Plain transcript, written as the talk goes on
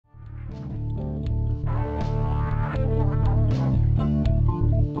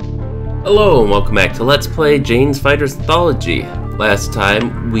Hello and welcome back to Let's Play Jane's Fighters Anthology. Last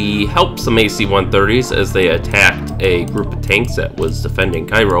time we helped some AC-130s as they attacked a group of tanks that was defending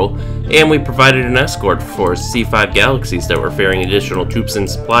Cairo, and we provided an escort for C5 galaxies that were ferrying additional troops and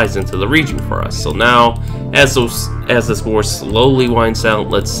supplies into the region for us. So now, as this war slowly winds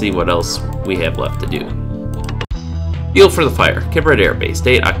down, let's see what else we have left to do. Field for the fire. Kibrit Air Base.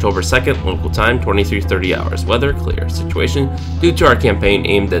 Date October 2nd, local time 23:30 hours. Weather clear. Situation: due to our campaign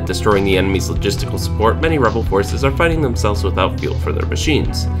aimed at destroying the enemy's logistical support, many rebel forces are fighting themselves without fuel for their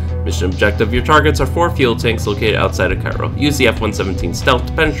machines. Mission objective: your targets are 4 fuel tanks located outside of Cairo. Use the F-117 stealth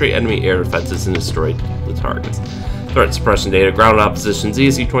to penetrate enemy air defenses and destroy the targets. Threat suppression data: ground opposition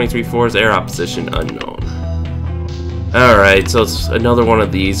ZSU-23-4's air opposition unknown. Alright, so it's another one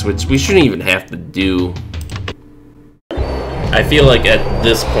of these, which we shouldn't even have to do. I feel like at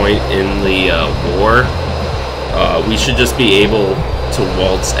this point in the war, we should just be able to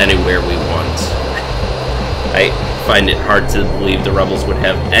waltz anywhere we want. I find it hard to believe the rebels would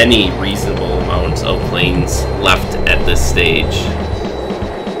have any reasonable amount of planes left at this stage.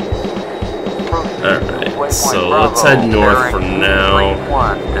 Alright, so let's head north for now,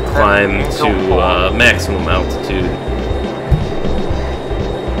 climb to maximum altitude.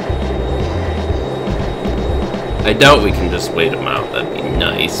 I doubt we can just wait them out, that'd be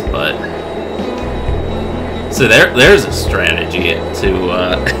nice, but... So there's a strategy to,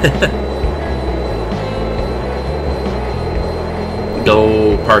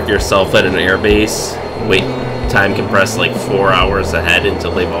 go park yourself at an airbase, wait, time compress like 4 hours ahead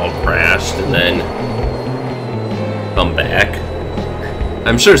until they've all crashed, and then come back.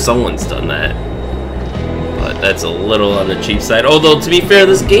 I'm sure someone's done that, but that's a little on the cheap side. Although, to be fair,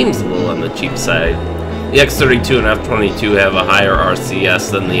 this game's a little on the cheap side. The X-32 and F-22 have a higher RCS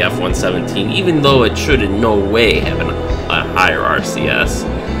than the F-117, even though it should in no way have a higher RCS.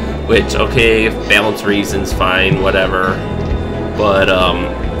 Which, okay, balance reasons, fine, whatever. But,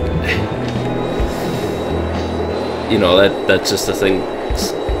 you know, that's just a thing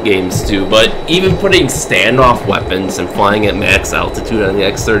games do. But even putting standoff weapons and flying at max altitude on the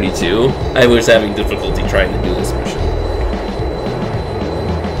X-32, I was having difficulty trying to do this mission.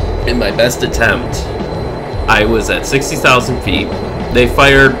 In my best attempt, I was at 60,000 feet. They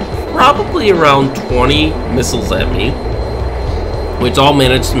fired probably around 20 missiles at me, which all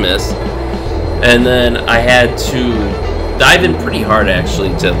managed to miss. And then I had to dive in pretty hard,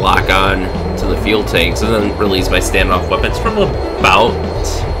 actually, to lock on to the fuel tanks and then release my standoff weapons from about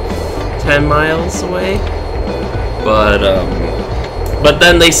 10 miles away. But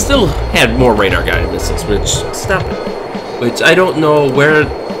then they still had more radar-guided missiles, which I don't know where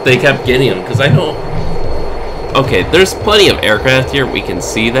they kept getting them, because I know... Okay, there's plenty of aircraft here, we can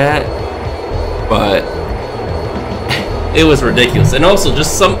see that, but it was ridiculous. And also,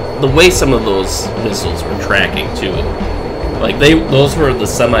 just the way some of those missiles were tracking, too. Like, those were the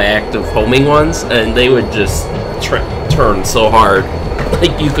semi-active homing ones, and they would just turn so hard,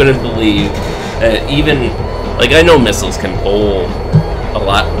 like, you couldn't believe. Even, like, I know missiles can pull a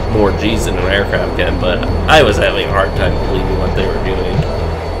lot more G's than an aircraft can, but I was having a hard time believing what they were doing.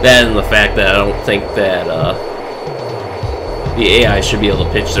 That and the fact that I don't think that, the AI should be able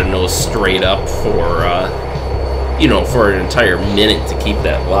to pitch their nose straight up for, you know, for an entire minute to keep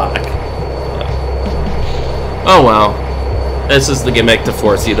that lock. But, oh well. This is the gimmick to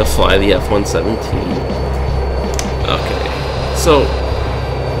force you to fly the F-117. Okay. So,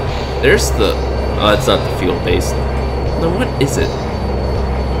 there's the... Oh, that's not the field base. Then what is it?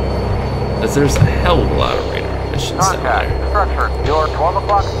 Because there's a hell of a lot of radar missions down there. Structure, your 12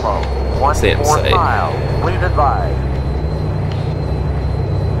 o'clock flow. 1/4 mile. Please advise.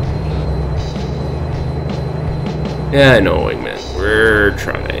 Yeah, I know, Wingman. We're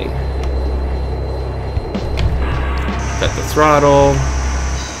trying. Got the throttle.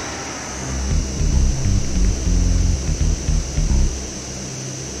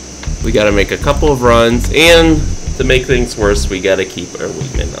 We gotta make a couple of runs, and to make things worse, we gotta keep our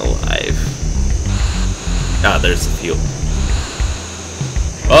wingman alive. Ah, there's the fuel.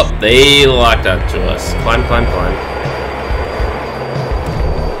 Oh, they locked onto us. Climb, climb, climb.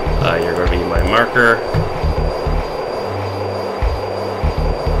 You're gonna be my marker.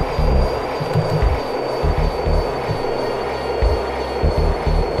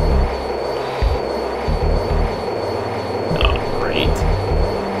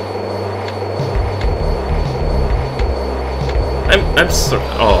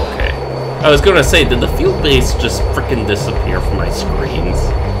 Oh, okay. I was gonna say, did the field base just frickin' disappear from my screens?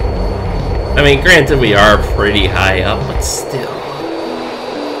 I mean, granted, we are pretty high up, but still.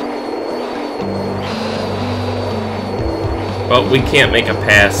 Well, we can't make a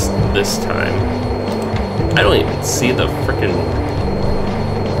pass this time. I don't even see the frickin'...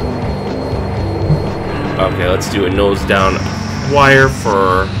 Okay, let's do a nose down wire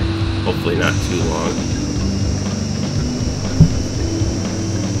for hopefully not too long.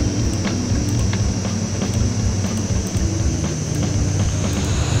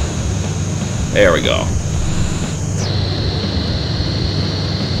 There we go.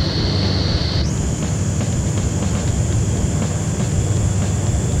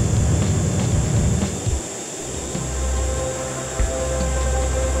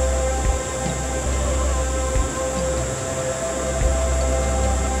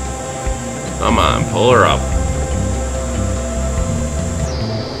 Come on, pull her up.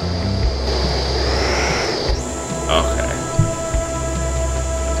 Okay.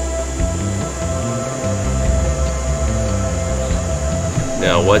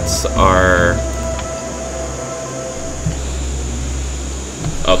 Now, what's our...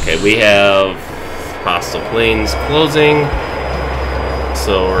 Okay, we have hostile planes closing.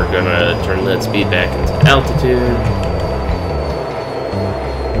 So we're gonna turn that speed back into altitude.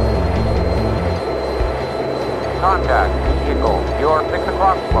 Contact vehicle. Your 6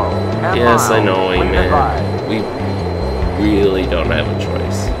 o'clock flow. Yes, I know, man. We really don't have a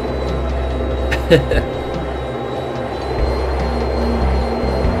choice.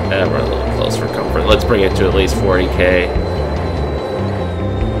 We're a little close for comfort. Let's bring it to at least 40K.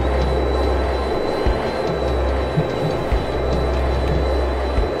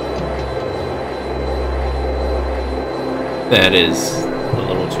 That is a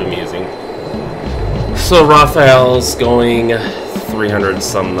little too amusing. So Raphael's going 300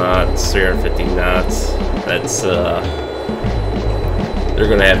 some knots, 350 knots. That's they're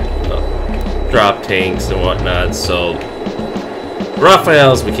gonna have drop tanks and whatnot. So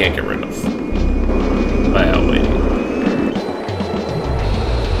Raphael's we can't get rid of by outweighting.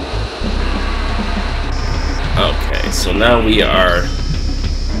 Okay, so now we are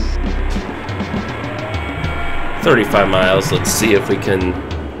 35 miles. Let's see if we can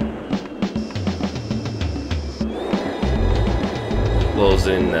close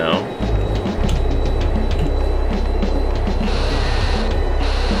in now.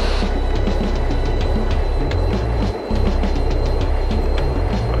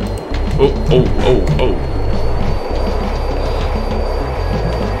 Oh.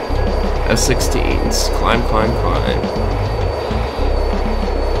 F-16s. Climb.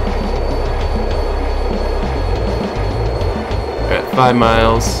 We're at 5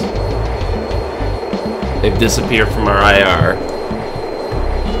 miles. They've disappeared from our IR.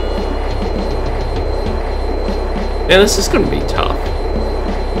 Man, this is going to be tough.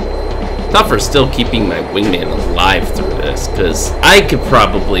 Tougher still keeping my wingman alive through this, because I could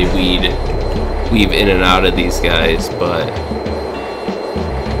probably weave in and out of these guys, but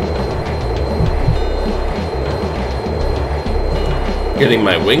getting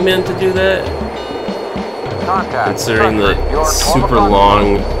my wingman to do that, considering the super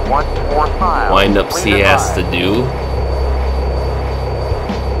long wind-ups he has to do.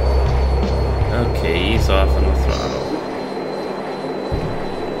 Okay, ease off on the throttle.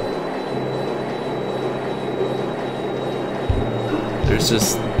 There's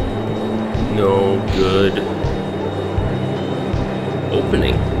just no good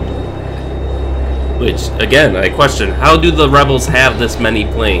opening. Which, again, I question, how do the rebels have this many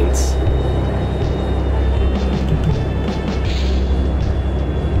planes?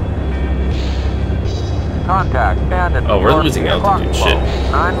 Contact bandit. Oh, we're losing altitude. Shit.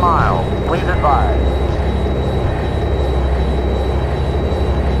 9 miles. Please advise.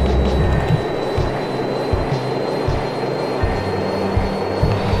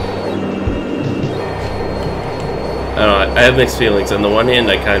 I don't know, I have mixed feelings. On the one hand,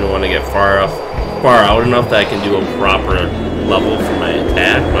 I kind of want to get far out enough that I can do a proper level for my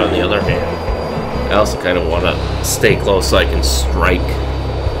attack, but on the other hand, I also kind of want to stay close so I can strike.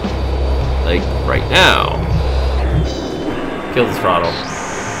 Like, right now. Kill the throttle.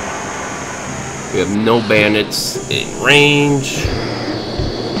 We have no bandits in range.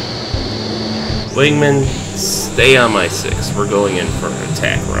 Wingman, stay on my 6. We're going in for an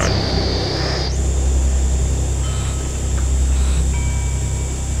attack run.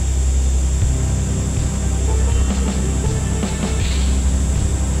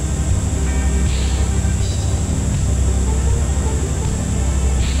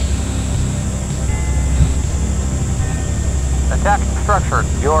 Attacking structure.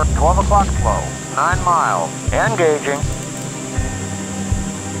 Your 12 o'clock flow. 9 miles. Engaging.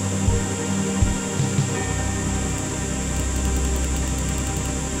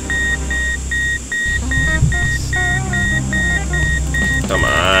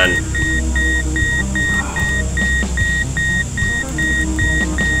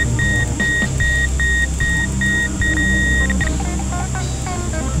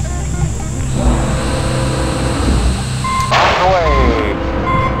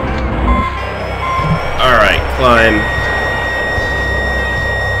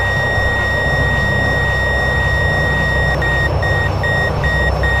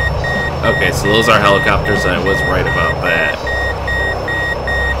 Okay, so those are helicopters, and I was right about that.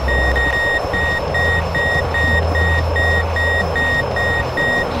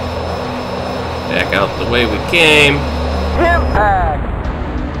 Back out the way we came. Impact!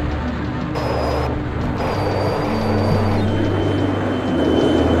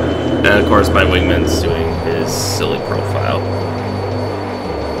 And of course, my wingman's doing his silly profile.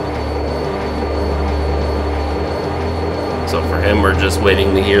 So for him, we're just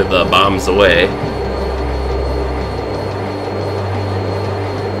waiting to hear the bombs away.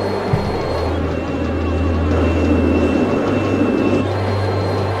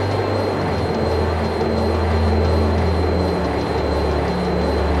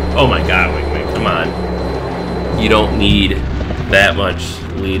 Oh my god, wingman, come on. You don't need that much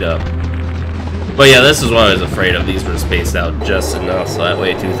lead up. But yeah, this is what I was afraid of. These were spaced out just enough so that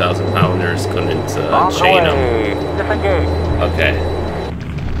way 2,000 pounders couldn't chain them. Okay.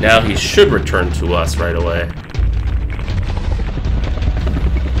 Now he should return to us right away.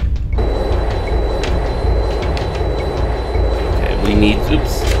 Okay, we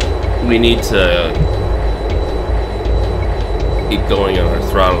need to keep going on our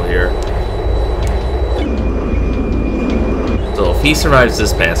throttle here. So if he survives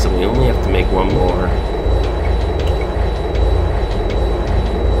this pass, then we only have to make one more.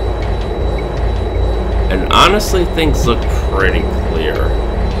 And honestly, things look pretty clear,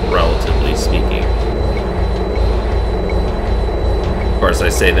 relatively speaking. Of course, I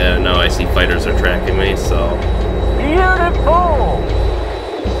say that, and now I see fighters are tracking me, so... Beautiful!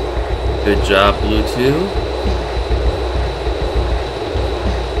 Good job, Blue 2.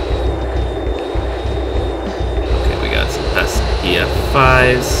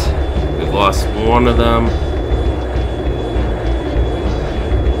 F5s. We've lost one of them.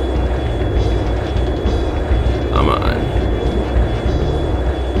 Come on.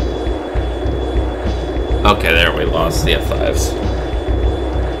 Okay, there we lost the F5s.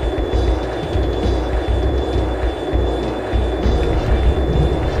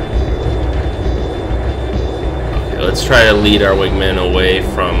 Okay, let's try to lead our wingman away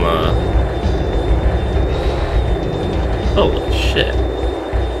from holy shit.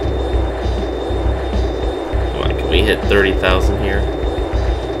 Come on, can we hit 30,000 here?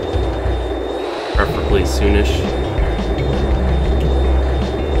 Preferably soonish.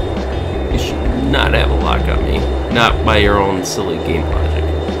 You should not have a lock on me. Not by your own silly game logic.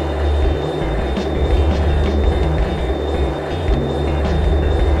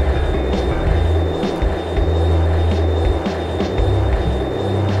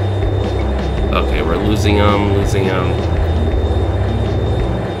 Okay, we're losing them, Disengage.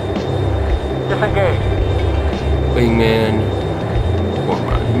 Wingman, form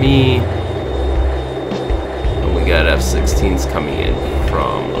on me. And we got F-16s coming in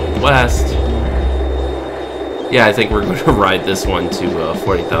from the west. Yeah, I think we're going to ride this one to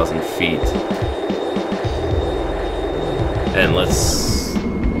 40,000 feet. And let's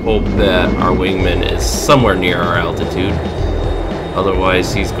hope that our wingman is somewhere near our altitude.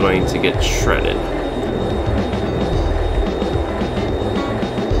 Otherwise, he's going to get shredded.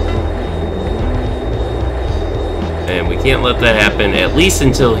 And we can't let that happen, at least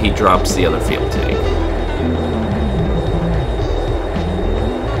until he drops the other field tank.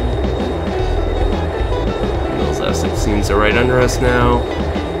 And those F-16s are right under us now.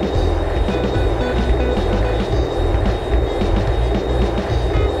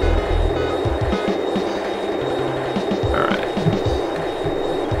 Alright.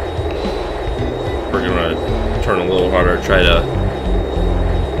 We're gonna turn a little harder, try to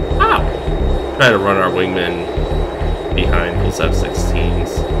run our wingman behind those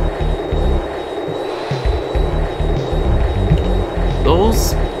F-16s.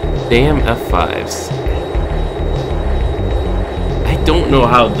 Those damn F-5s. I don't know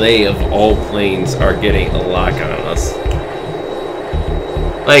how they, of all planes, are getting a lock on us.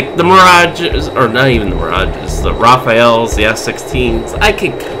 Like, the Mirages, or not even the Mirages, the Rafaels, the F-16s, I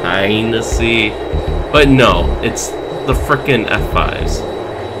can kinda see. But no, it's the frickin' F-5s.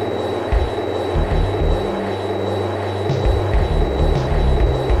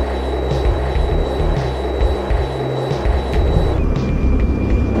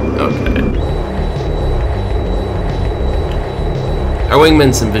 Our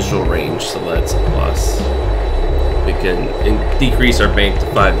wingman's in visual range, so that's a plus. We can decrease our bank to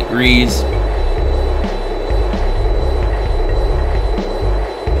 5 degrees.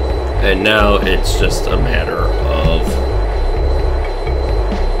 And now it's just a matter of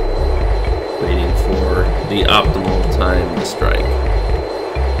waiting for the optimal time to strike.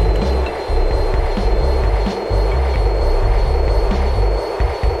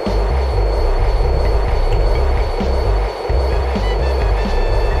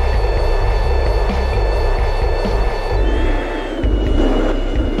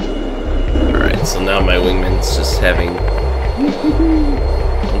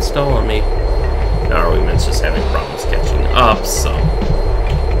 don't stall on me. Now our wingman's just having problems catching up, so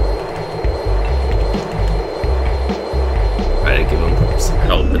try to give him some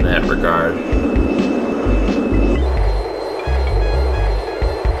help in that regard.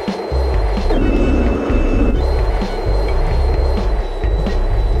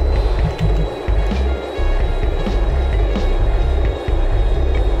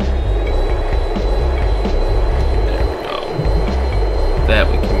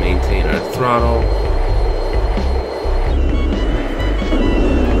 Throttle.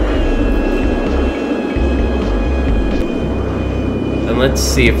 And let's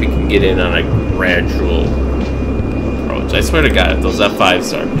see if we can get in on a gradual approach. I swear to God, if those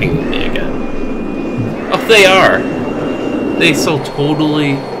F5s are pinging me again. Oh, they are! They so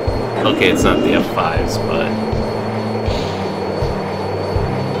totally... Okay, it's not the F5s, but...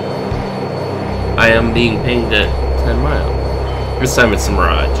 I am being pinged at 10 miles. This time it's some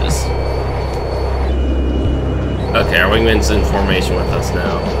mirages. Okay, our wingman's in formation with us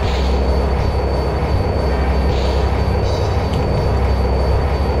now.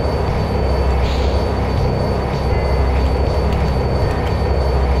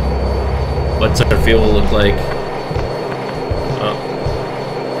 What's our fuel look like? Oh.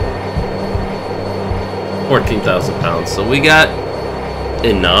 14,000 pounds. So we got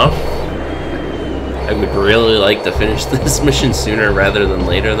enough. I would really like to finish this mission sooner rather than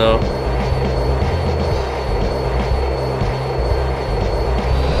later, though.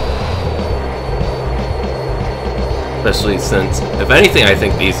 Especially since, if anything, I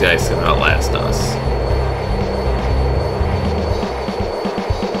think these guys can outlast us.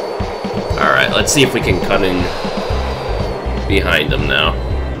 Alright, let's see if we can cut in behind them now.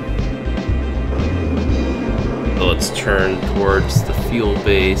 So let's turn towards the fuel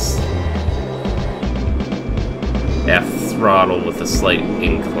base. F throttle with a slight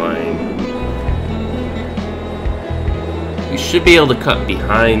incline. We should be able to cut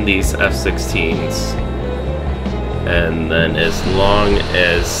behind these F-16s. And then as long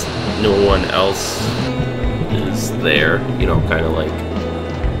as no one else is there, you know, kind of like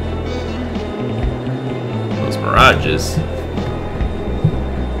those mirages.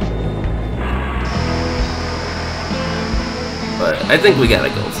 But I think we gotta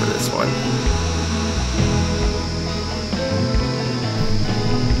go for this one.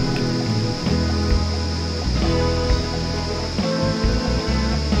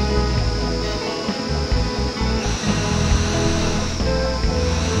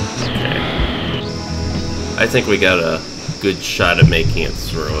 I think we got a good shot at making it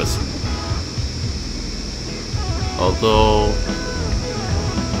through us. Although...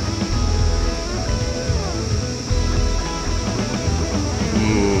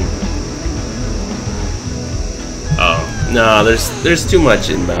 Oh, no, there's too much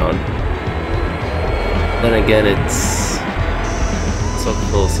inbound. Then again, it's so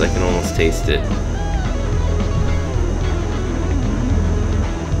close I can almost taste it.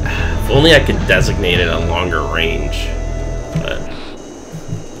 Only I could designate it a longer range, but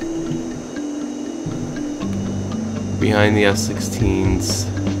behind the F-16s,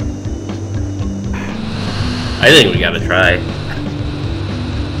 I think we gotta try.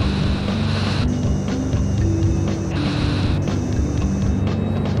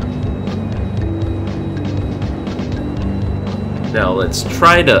 Now let's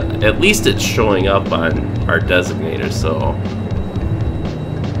try to, at least it's showing up on our designator, so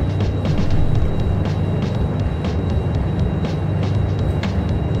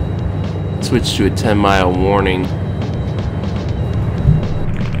switch to a 10-mile warning.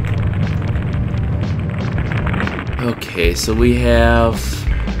 Okay, so we have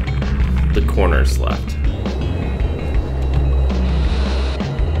the corners left.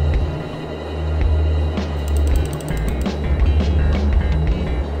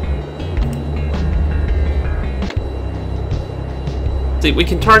 See, we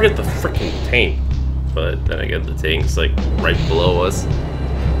can target the freaking tank, but then again, the tank's like right below us.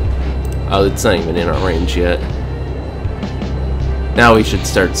 Oh, it's not even in our range yet. Now we should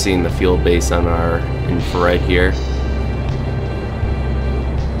start seeing the fuel base on our infrared here.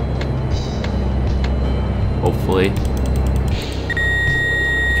 Hopefully. I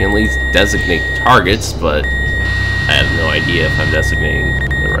can at least designate targets, but I have no idea if I'm designating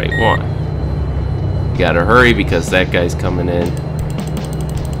the right one. You gotta hurry because that guy's coming in.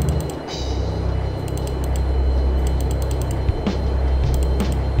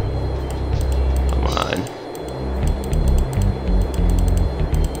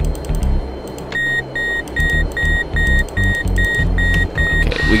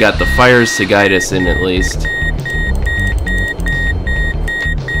 We got the fires to guide us in at least.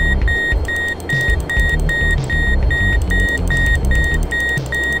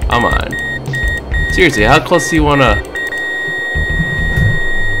 Seriously, how close do you want to...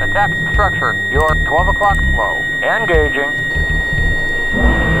 Attack structure, your 12 o'clock flow. Engaging.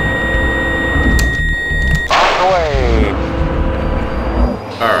 On the way.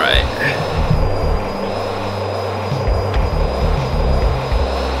 Alright.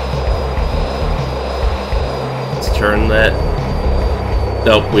 Let's turn that.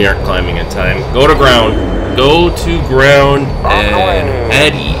 Nope, we aren't climbing in time. Go to ground. Go to ground and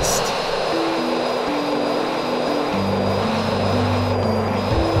head east.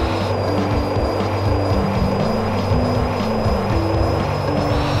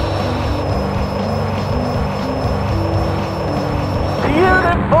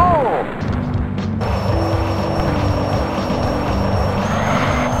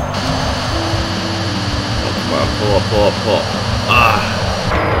 Pull up.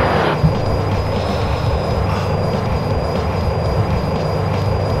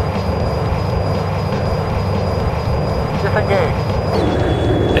 Disengage.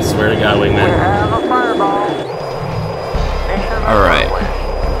 I swear to God, We wingman. have a fireball. Alright.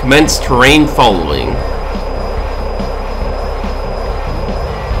 Commence terrain following.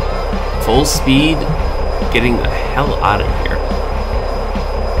 Full speed. Getting the hell out of here.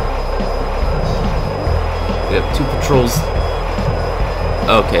 We have 2 patrols.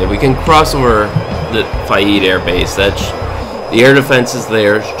 Okay, we can cross over the Fayed Air Base. That's the air defenses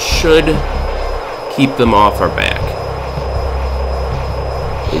there should keep them off our back.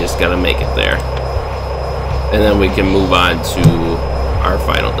 We just gotta make it there, and then we can move on to our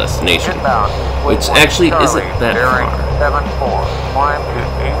final destination, which actually isn't that far. 7-4. Climb to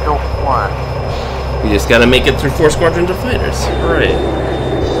Angel 1. We just gotta make it through 4 squadrons of fighters. All right.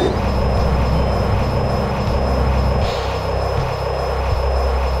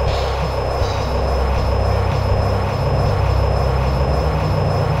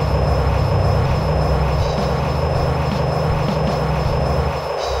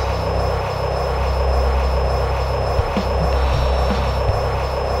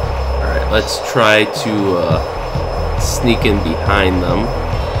 Let's try to sneak in behind them,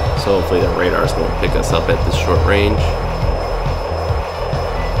 so hopefully the radars won't pick us up at this short range.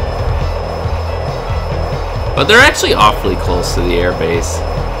 But they're actually awfully close to the airbase.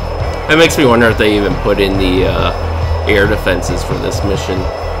 That makes me wonder if they even put in the air defenses for this mission,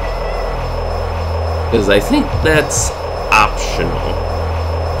 because I think that's optional.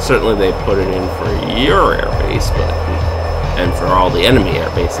 Certainly they put it in for your airbase, and for all the enemy air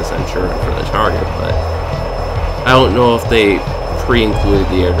bases, I'm sure, and for the target, but I don't know if they pre-included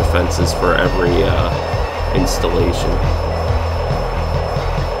the air defenses for every installation.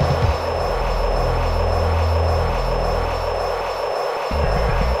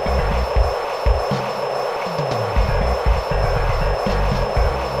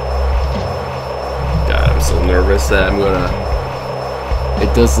 God, I'm so nervous that I'm gonna...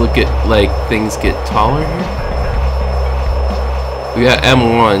 It does look like things get taller here. We got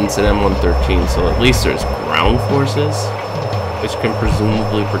M1s and M113, so at least there's ground forces, which can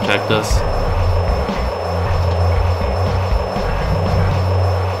presumably protect us.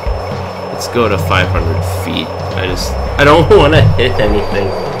 Let's go to 500 feet. I don't want to hit anything.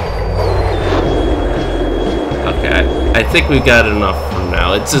 Okay, I think we've got enough for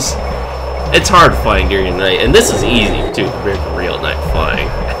now. It's hard flying during the night, and this is easy too compared to real night flying.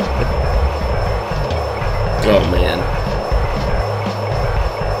 Oh man.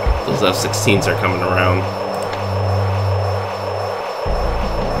 Those F-16s are coming around.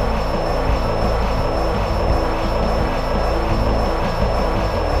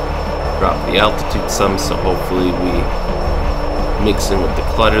 Drop the altitude some, so hopefully we mix in with the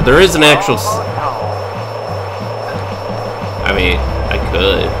clutter. There is an actual... I mean, I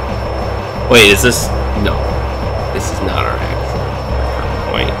could. Wait, is this... No. This is not our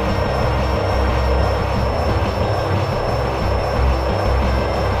actual point.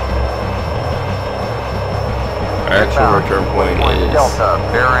 Our actual return point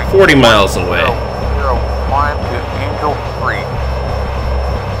is 40 miles away. Climb to Angel 3.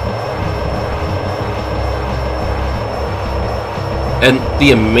 And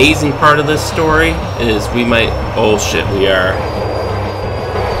the amazing part of this story is we might... Oh shit, we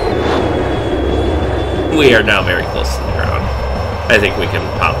are now very close to the ground. I think we can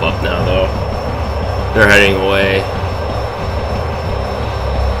pop up now though. They're heading away.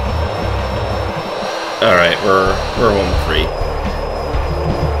 Alright, we're home free.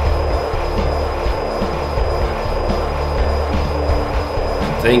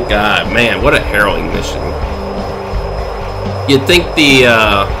 Thank God. Man, what a harrowing mission. You'd think the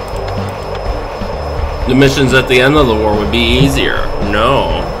missions at the end of the war would be easier.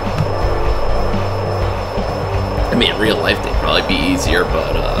 No. mean, in real life they'd probably be easier,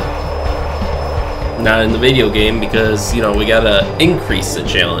 but not in the video game because, you know, we gotta increase the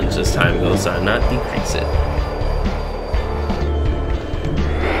challenge as time goes on, not decrease it.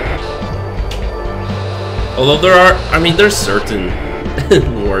 Although there are, I mean, there's certain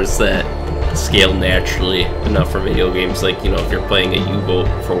wars that scale naturally enough for video games, like, you know, if you're playing a U-boat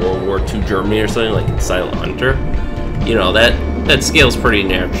for World War II Germany or something, like in Silent Hunter, you know, that scales pretty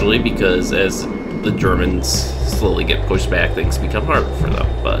naturally because as the Germans slowly get pushed back, things become harder for them,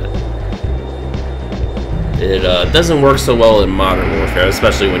 but it doesn't work so well in modern warfare,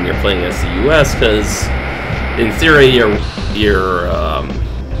 especially when you're playing as the U.S., because in theory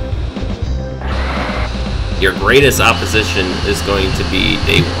your greatest opposition is going to be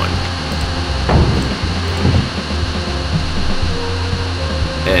day one.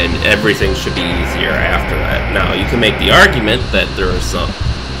 And everything should be easier after that. Now, you can make the argument that there are some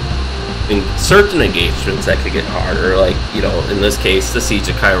in certain engagements that could get harder, like, you know, in this case, the Siege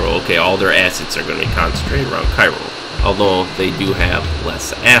of Cairo. Okay, all their assets are going to be concentrated around Cairo, although they do have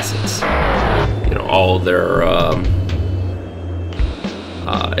less assets. You know, all their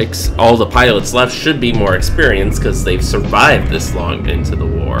all the pilots left should be more experienced because they've survived this long into the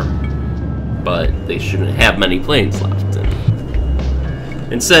war, but they shouldn't have many planes left. And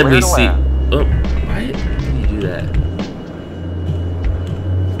instead, we see. Oh, why did you do that?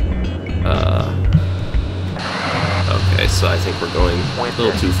 Okay, so I think we're going a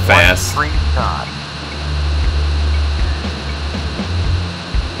little too fast.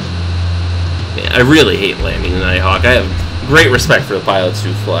 Yeah, I really hate landing the Nighthawk. I have great respect for the pilots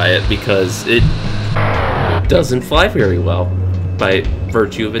who fly it because it doesn't fly very well by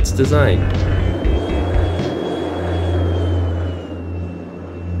virtue of its design.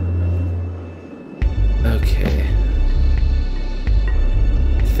 Okay.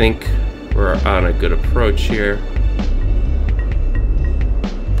 I think we're on a good approach here.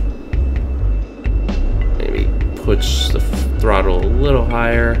 Maybe push the throttle a little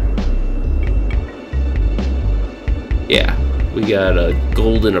higher. Yeah, we got a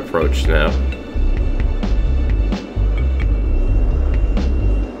golden approach now.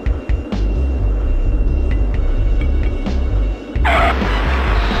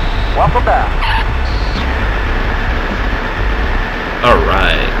 Welcome back.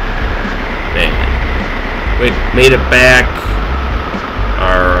 Alright. Man. We made it back.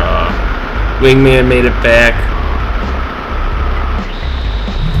 Our wingman made it back.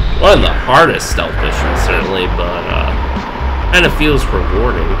 One of the hardest stealth missions, certainly, but kind of feels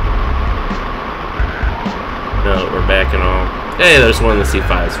rewarding. Now that we're back and all. Hey, there's one of the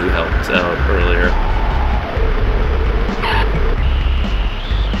C5s we helped out earlier.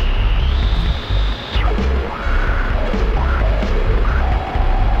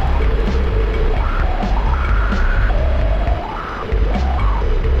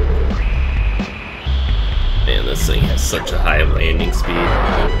 Man, this thing has such a high landing speed.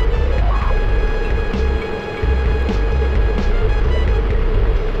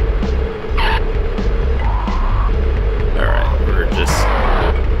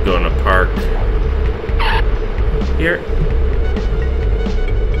 Going to park here.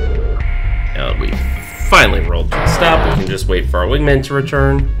 Now we finally rolled to a stop. We can just wait for our wingman to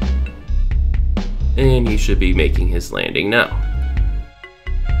return. And he should be making his landing now.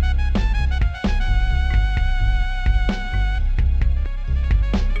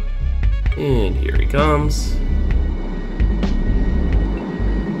 And here he comes.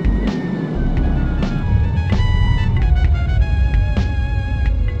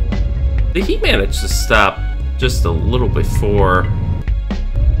 He managed to stop just a little before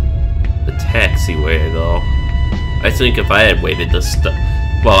the taxiway, though. I think if I had waited this stuff...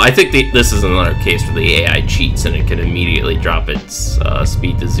 Well, I think this is another case where the AI cheats and it can immediately drop its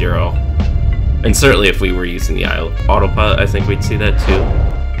speed to 0. And certainly if we were using the autopilot, I think we'd see that too.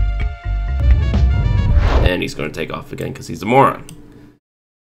 And he's going to take off again because he's a moron.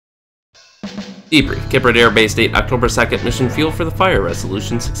 Debrief. Cape Red Air Base date October 2nd. Mission fuel for the fire.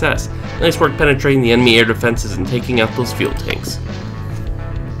 Resolution success. Nice work penetrating the enemy air defenses and taking out those fuel tanks.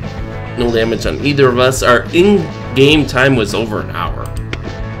 No damage on either of us. Our in-game time was over an hour.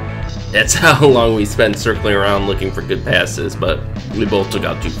 That's how long we spent circling around looking for good passes, but we both took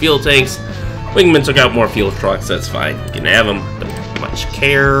out 2 fuel tanks. Wingman took out more fuel trucks. That's fine. You can have them. Don't much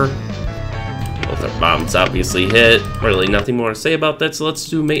care. Both our bombs obviously hit. Really nothing more to say about that, so let's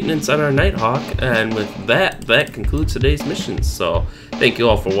do maintenance on our Nighthawk. And with that concludes today's mission. So thank you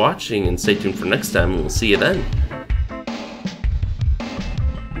all for watching, and stay tuned for next time, and we'll see you then.